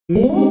To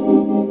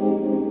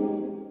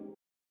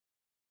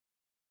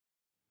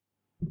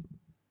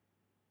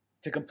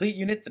complete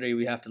Unit 3,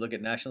 we have to look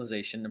at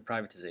nationalization and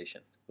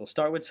privatization. We'll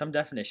start with some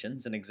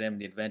definitions and examine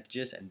the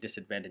advantages and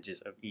disadvantages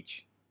of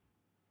each.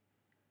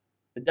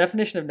 The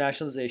definition of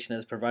nationalization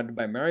as provided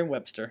by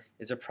Merriam-Webster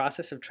is a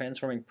process of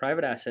transforming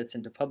private assets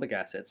into public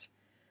assets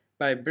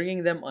by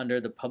bringing them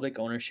under the public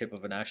ownership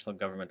of a national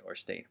government or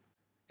state.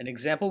 An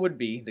example would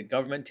be the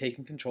government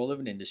taking control of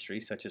an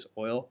industry such as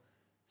oil,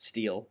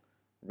 steel,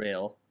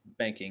 rail,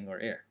 banking, or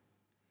air.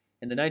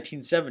 In the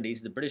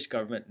 1970s, the British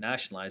government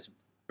nationalized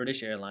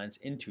British Airlines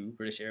into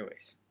British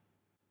Airways.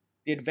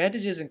 The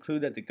advantages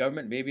include that the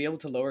government may be able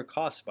to lower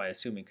costs by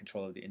assuming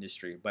control of the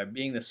industry. By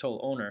being the sole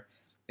owner,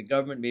 the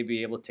government may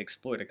be able to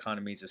exploit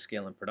economies of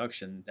scale in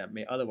production that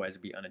may otherwise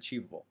be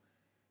unachievable.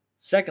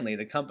 Secondly,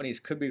 the companies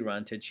could be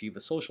run to achieve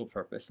a social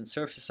purpose and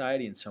serve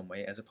society in some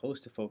way as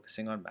opposed to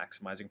focusing on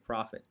maximizing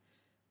profit.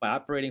 By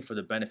operating for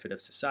the benefit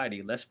of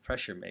society, less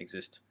pressure may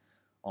exist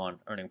on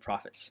earning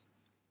profits.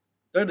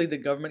 Thirdly, the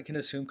government can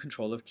assume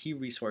control of key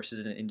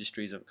resources and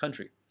industries of a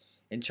country.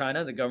 In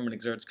China, the government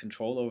exerts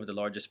control over the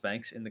largest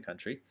banks in the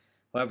country.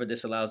 However,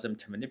 this allows them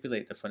to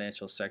manipulate the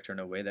financial sector in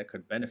a way that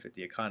could benefit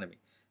the economy.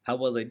 How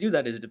well they do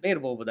that is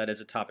debatable, but that is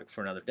a topic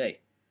for another day.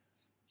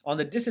 On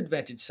the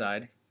disadvantage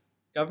side,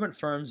 government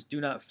firms do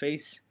not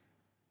face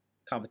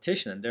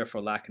competition and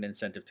therefore lack an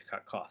incentive to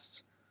cut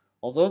costs.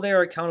 Although they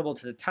are accountable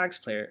to the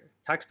taxpayer,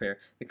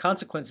 the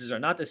consequences are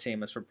not the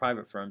same as for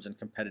private firms and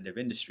competitive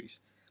industries.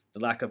 The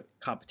lack of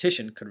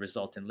competition could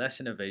result in less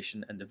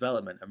innovation and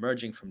development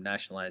emerging from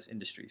nationalized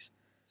industries.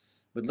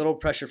 With little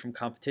pressure from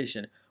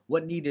competition,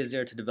 what need is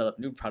there to develop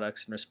new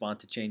products and respond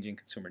to changing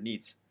consumer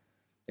needs?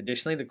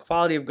 Additionally, the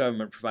quality of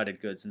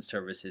government-provided goods and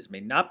services may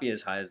not be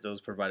as high as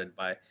those provided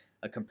by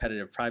a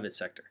competitive private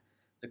sector.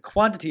 The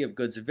quantity of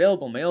goods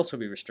available may also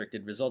be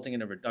restricted, resulting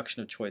in a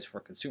reduction of choice for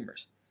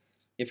consumers.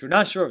 If you're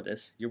not sure of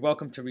this, you're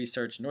welcome to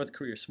research North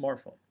Korea's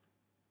smartphone.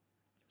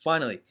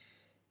 Finally,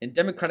 in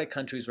democratic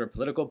countries where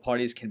political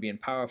parties can be in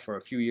power for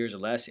a few years or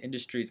less,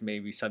 industries may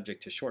be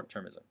subject to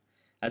short-termism.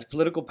 As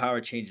political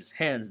power changes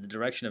hands, the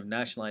direction of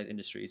nationalized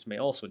industries may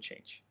also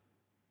change.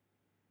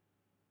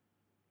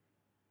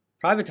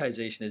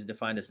 Privatization is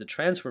defined as the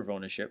transfer of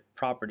ownership,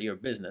 property, or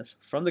business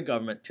from the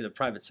government to the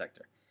private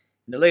sector.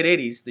 In the late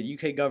 80s, the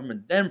UK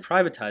government then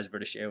privatized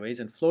British Airways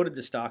and floated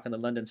the stock on the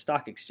London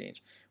Stock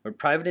Exchange, where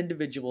private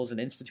individuals and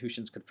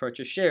institutions could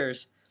purchase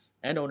shares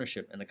and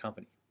ownership in the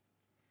company.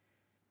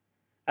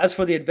 As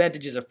for the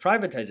advantages of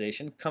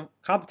privatization,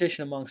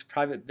 competition amongst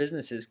private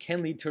businesses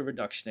can lead to a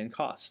reduction in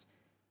cost.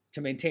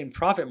 To maintain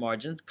profit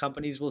margins,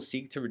 companies will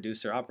seek to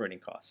reduce their operating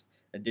costs.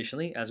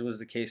 Additionally, as was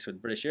the case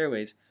with British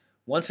Airways,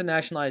 once a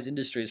nationalized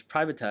industry is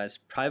privatized,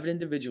 private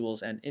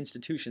individuals and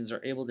institutions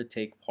are able to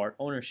take part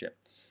ownership.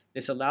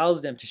 This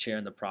allows them to share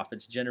in the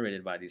profits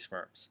generated by these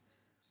firms.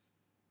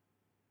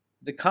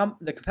 The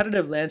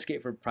competitive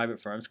landscape for private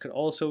firms could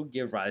also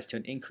give rise to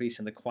an increase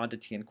in the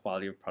quantity and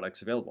quality of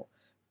products available.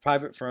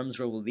 Private firms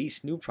will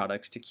release new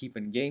products to keep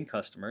and gain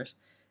customers,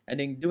 and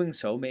in doing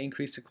so may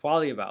increase the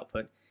quality of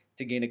output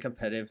to gain a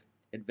competitive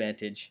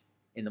advantage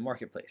in the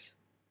marketplace.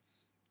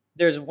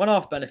 There is a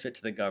one-off benefit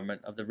to the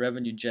government of the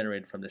revenue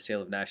generated from the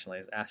sale of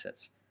nationalized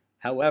assets.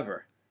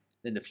 However,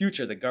 in the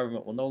future, the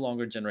government will no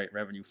longer generate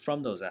revenue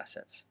from those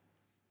assets.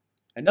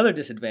 Another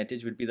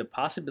disadvantage would be the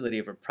possibility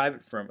of a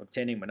private firm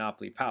obtaining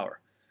monopoly power.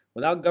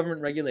 Without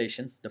government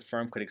regulation, the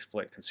firm could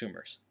exploit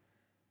consumers.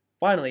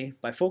 Finally,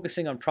 by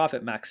focusing on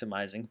profit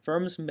maximizing,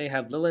 firms may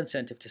have little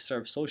incentive to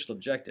serve social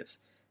objectives.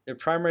 Their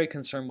primary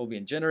concern will be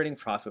in generating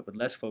profit with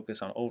less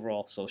focus on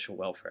overall social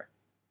welfare.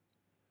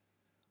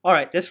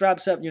 Alright, this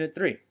wraps up Unit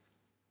 3.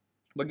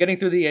 We're getting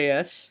through the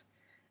AS,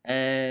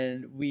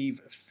 and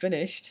we've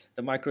finished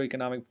the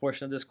microeconomic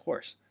portion of this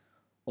course.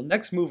 We'll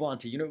next move on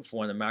to Unit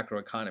 4 in the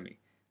macroeconomy.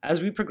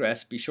 As we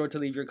progress, be sure to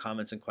leave your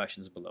comments and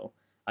questions below.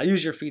 I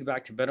use your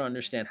feedback to better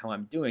understand how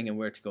I'm doing and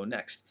where to go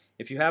next.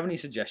 If you have any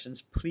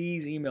suggestions,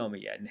 please email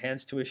me at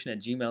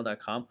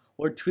EnhanceTuition@gmail.com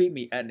or tweet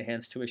me at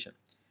EnhanceTuition.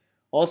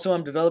 Also,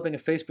 I'm developing a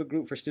Facebook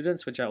group for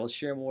students, which I will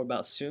share more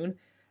about soon.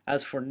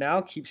 As for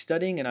now, keep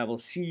studying, and I will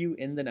see you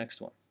in the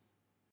next one.